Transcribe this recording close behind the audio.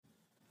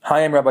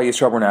Hi, I'm Rabbi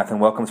Yisrael Bernath,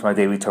 and welcome to my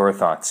Daily Torah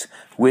Thoughts.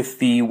 With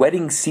the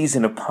wedding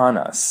season upon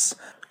us,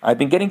 I've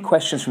been getting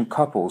questions from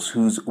couples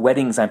whose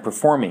weddings I'm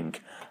performing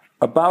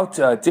about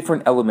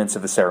different elements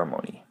of the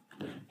ceremony.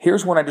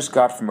 Here's one I just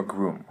got from a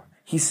groom.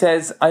 He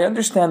says, I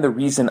understand the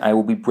reason I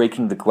will be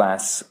breaking the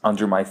glass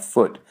under my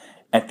foot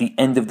at the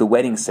end of the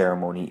wedding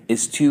ceremony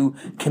is to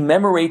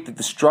commemorate the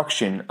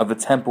destruction of the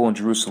temple in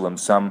Jerusalem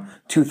some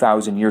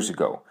 2,000 years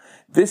ago.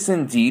 This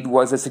indeed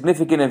was a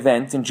significant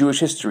event in Jewish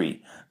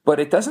history, but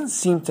it doesn't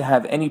seem to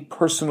have any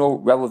personal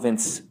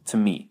relevance to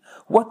me.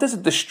 What does a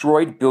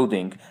destroyed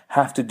building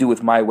have to do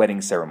with my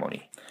wedding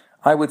ceremony?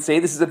 I would say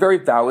this is a very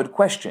valid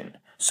question.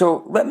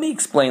 So let me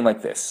explain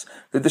like this.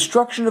 The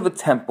destruction of a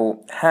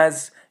temple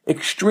has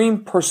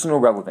extreme personal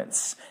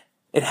relevance.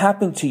 It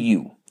happened to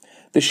you.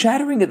 The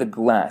shattering of the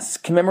glass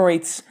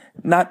commemorates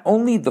not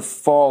only the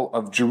fall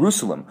of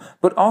Jerusalem,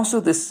 but also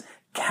this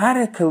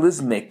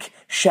cataclysmic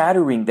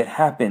shattering that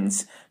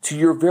happens to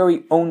your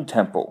very own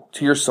temple,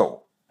 to your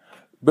soul.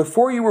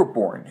 Before you were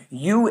born,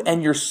 you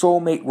and your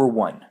soulmate were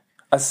one,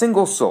 a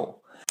single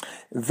soul.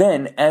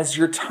 Then, as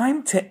your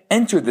time to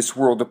enter this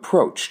world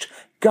approached,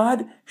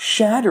 God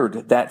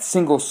shattered that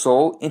single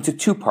soul into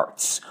two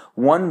parts,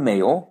 one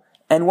male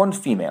and one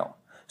female.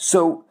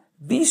 So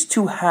these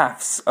two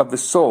halves of the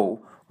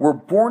soul were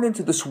born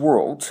into this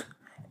world,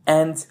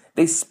 and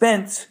they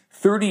spent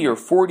 30 or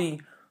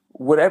 40,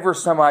 whatever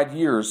some odd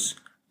years,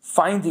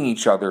 finding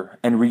each other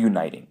and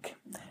reuniting.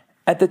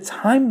 At the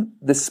time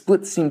the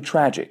split seemed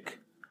tragic,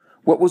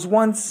 what was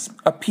once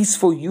a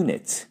peaceful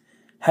unit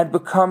had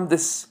become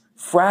this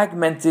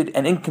fragmented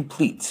and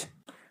incomplete.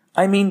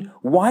 I mean,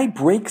 why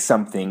break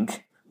something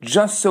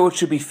just so it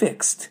should be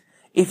fixed?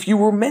 If you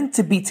were meant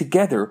to be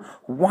together,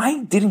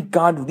 why didn't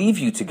God leave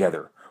you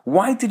together?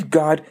 Why did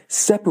God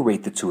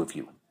separate the two of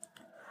you?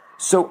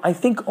 So I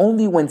think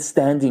only when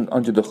standing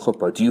under the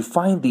chuppah do you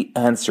find the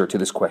answer to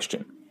this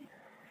question.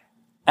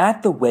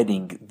 At the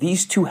wedding,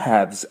 these two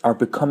halves are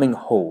becoming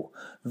whole.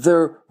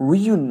 They're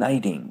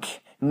reuniting,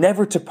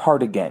 never to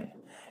part again.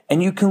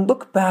 And you can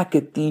look back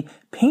at the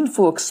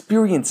painful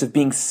experience of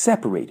being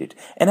separated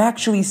and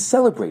actually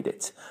celebrate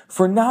it.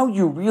 For now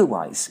you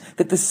realize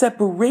that the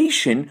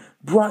separation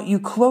brought you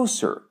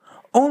closer.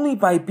 Only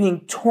by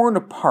being torn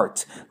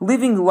apart,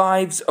 living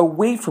lives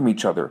away from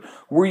each other,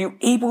 were you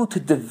able to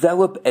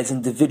develop as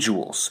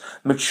individuals,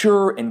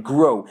 mature and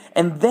grow,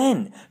 and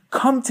then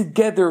come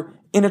together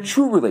in a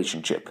true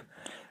relationship.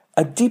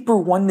 A deeper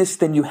oneness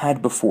than you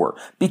had before,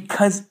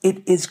 because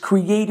it is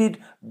created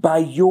by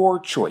your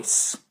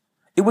choice.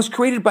 It was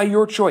created by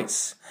your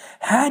choice.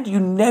 Had you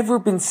never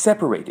been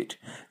separated,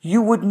 you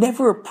would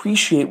never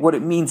appreciate what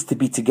it means to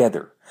be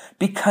together,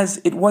 because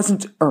it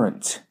wasn't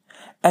earned.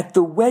 At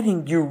the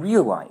wedding, you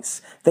realize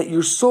that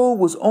your soul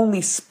was only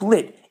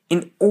split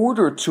in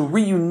order to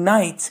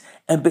reunite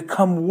and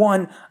become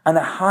one on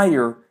a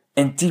higher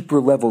and deeper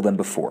level than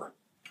before.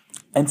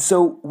 And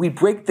so we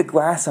break the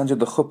glass under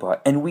the chuppah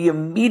and we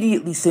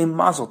immediately say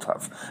Mazel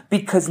Tov,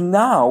 because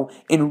now,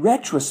 in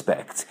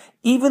retrospect,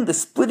 even the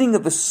splitting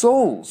of the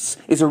souls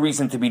is a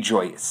reason to be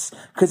joyous,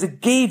 because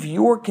it gave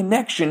your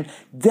connection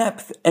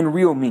depth and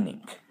real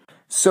meaning.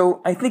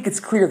 So I think it's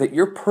clear that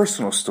your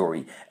personal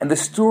story and the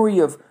story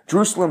of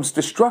Jerusalem's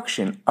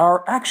destruction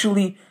are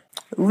actually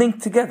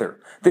linked together.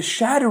 The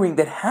shattering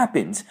that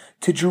happened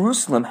to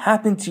Jerusalem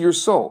happened to your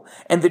soul,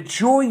 and the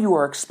joy you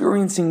are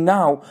experiencing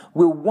now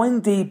will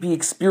one day be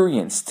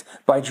experienced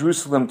by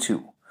Jerusalem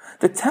too.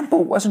 The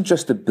temple wasn't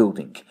just a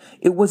building.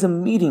 It was a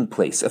meeting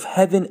place of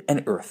heaven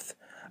and earth,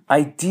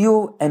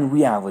 ideal and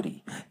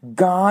reality,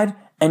 God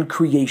and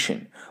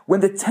creation. When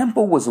the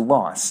temple was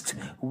lost,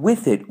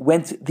 with it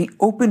went the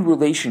open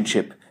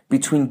relationship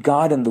between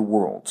God and the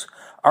world.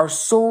 Our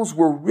souls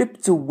were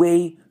ripped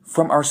away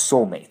from our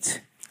soulmate.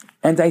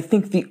 And I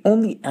think the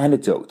only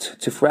antidote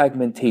to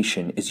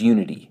fragmentation is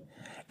unity.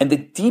 And the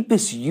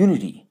deepest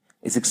unity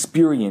is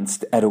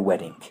experienced at a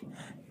wedding.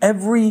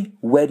 Every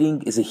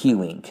wedding is a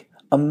healing,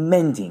 a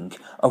mending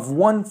of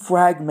one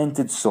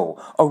fragmented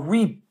soul, a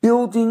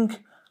rebuilding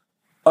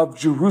of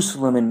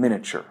Jerusalem in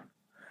miniature.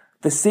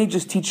 The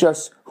sages teach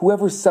us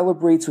whoever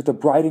celebrates with a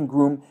bride and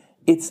groom,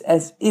 it's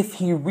as if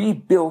he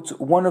rebuilt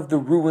one of the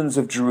ruins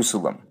of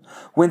Jerusalem.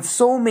 When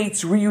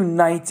soulmates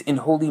reunite in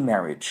holy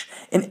marriage,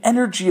 an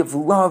energy of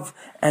love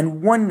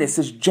and oneness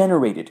is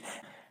generated,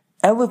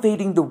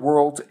 elevating the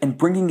world and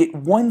bringing it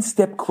one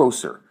step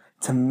closer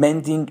to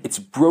mending its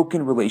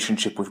broken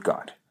relationship with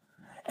God.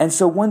 And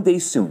so one day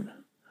soon,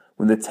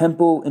 when the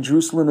temple in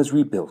Jerusalem is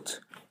rebuilt,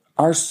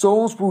 our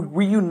souls will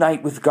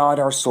reunite with God,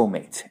 our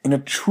soulmate, in a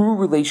true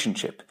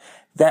relationship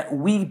that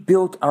we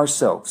built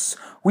ourselves.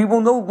 We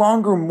will no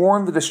longer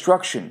mourn the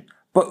destruction,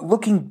 but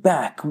looking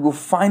back, we will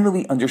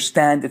finally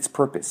understand its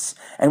purpose,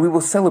 and we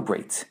will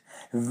celebrate.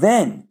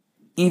 Then,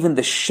 even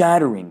the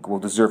shattering will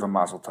deserve a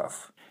Mazel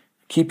Tov.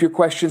 Keep your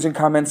questions and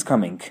comments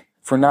coming.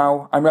 For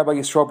now, I'm Rabbi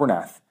Yisrael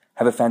Bernath.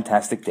 Have a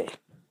fantastic day.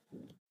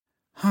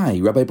 Hi,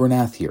 Rabbi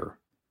Bernath here.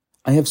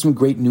 I have some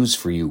great news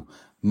for you.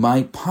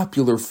 My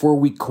popular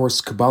 4-week course,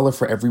 Kabbalah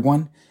for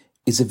Everyone,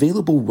 is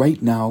available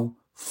right now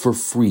for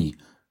free.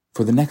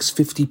 for the next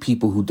 50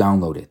 people who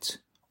download it.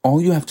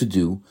 All you have to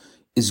do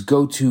is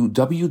go to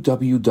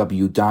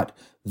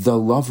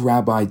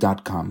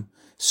www.theloverabbi.com,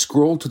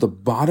 scroll to the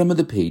bottom of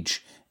the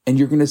page, and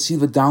you're going to see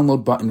the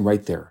download button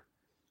right there.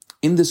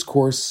 In this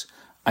course,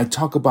 I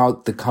talk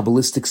about the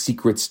Kabbalistic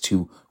secrets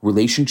to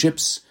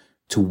relationships,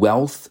 to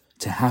wealth,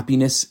 to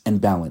happiness, and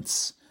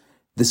balance.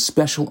 This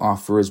special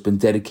offer has been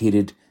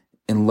dedicated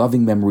in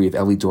loving memory of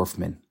Ellie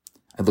Dorfman.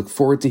 I look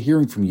forward to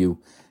hearing from you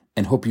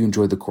and hope you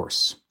enjoy the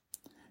course.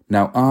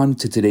 Now on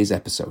to today's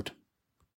episode.